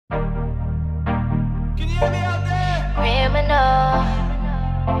criminal.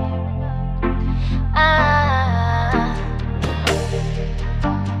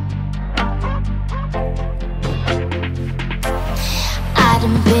 I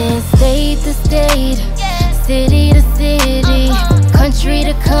done been state to state, city to city, country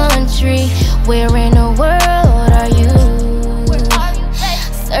to country. Where in the world are you?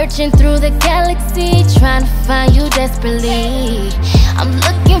 Searching through the galaxy, trying to find you desperately. I'm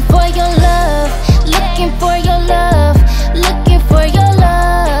looking for your love, looking for your love, looking for your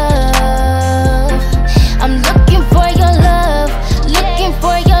love. I'm looking for your love, looking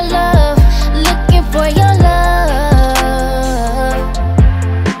for your love, looking for your love.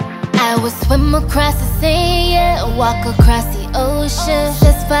 I would swim across the sea, yeah, walk across the ocean,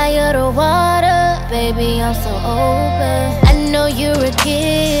 just fire the water, baby, I'm so open. I know you're a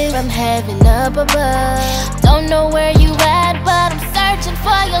gift from heaven up above. Don't know where you at, but I'm searching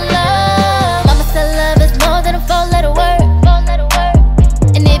for your love. Mama said love is more than a four-letter word.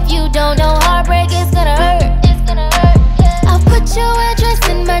 And if you don't know, heartbreak is gonna hurt. I'll put your address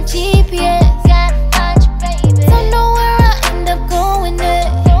in my GPS, so know where I end up going next.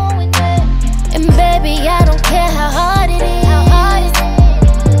 And baby, I don't care how hard it is,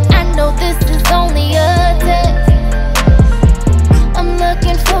 I know this is only a test. I'm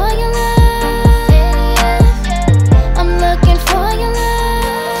looking for your love, I'm looking for your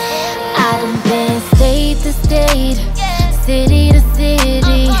love. I done been state to state, city to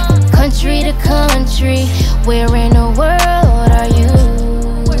city, country to country. Where in the world are you?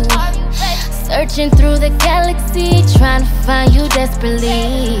 Searching through the galaxy, trying to find you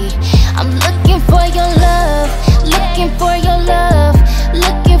desperately. I'm looking for your love, looking for your love,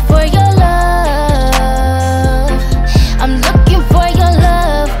 looking for your love. I'm looking for your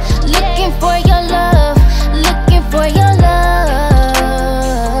love, looking for your love, looking for your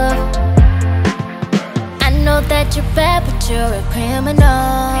love. I know that you're bad, but you're a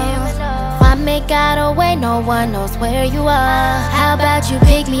criminal. If I make out a way, no one knows where you are. How about you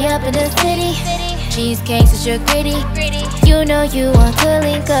pick me up in the city? Cheesecakes is your gritty. You know you want to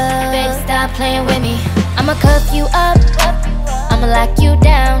link up. Baby, stop playing with me. I'ma cuff you up, I'ma lock you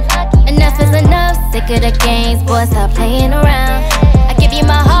down. Enough is enough, sick of the games, boy, stop playing around. I give you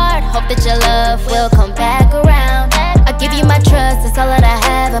my heart, hope that your love will come back around. I give you my trust, it's all that I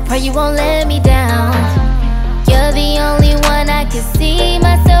have, I pray you won't let me down. You're the only one I can see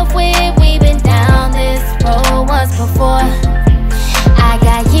myself with. We've been down this road once before. I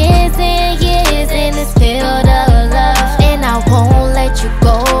got years and years in this field of love, and I won't let you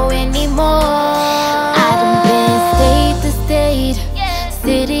go anymore. I done been state to state,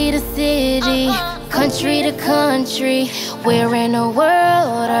 city to city, country to country. Where in the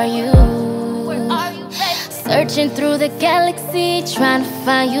world are you? Searching through the galaxy, trying to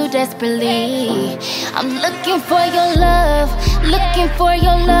find you desperately. I'm looking for your love, looking for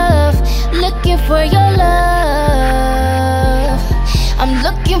your love, looking for your love. I'm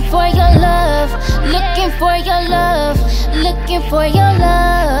looking for your love, looking for your love, looking for your love.